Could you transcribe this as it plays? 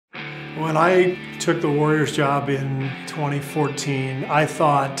When I took the Warriors job in 2014, I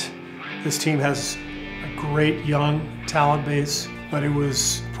thought this team has a great young talent base, but it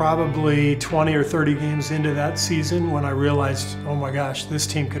was probably 20 or 30 games into that season when I realized, oh my gosh, this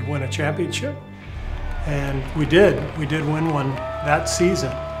team could win a championship. And we did. We did win one that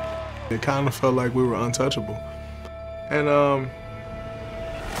season. It kind of felt like we were untouchable. And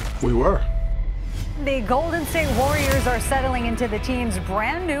we were. The Golden State Warriors are settling into the team's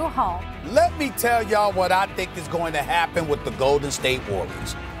brand new home. Let me tell y'all what I think is going to happen with the Golden State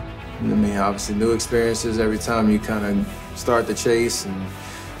Warriors. I mean, obviously new experiences every time you kind of start the chase and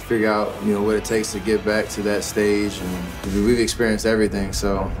figure out, what it takes to get back to that stage. And we've experienced everything,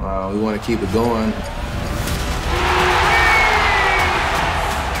 so we want to keep it going.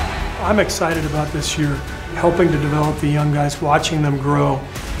 I'm excited about this year, helping to develop the young guys, watching them grow.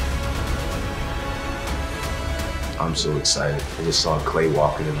 I'm so excited. I just saw Klay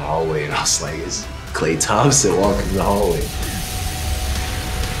walking in the hallway and I was like, it's Klay Thompson walking in the hallway.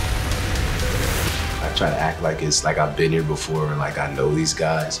 I try to act like it's like I've been here before and like I know these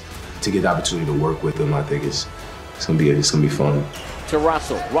guys. To get the opportunity to work with them, I think it's gonna be fun. To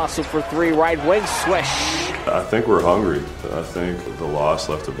Russell for three, right wing, swish. I think we're hungry. I think the loss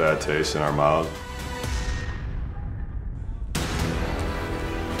left a bad taste in our mouths.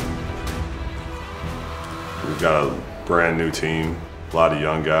 We've got a brand new team, a lot of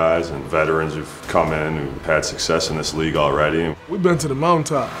young guys and veterans who've come in who've had success in this league already. We've been to the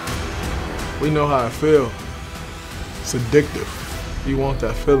mountaintop. We know how it feels. It's addictive. You want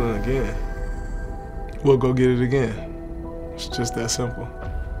that feeling again, we'll go get it again. It's just that simple.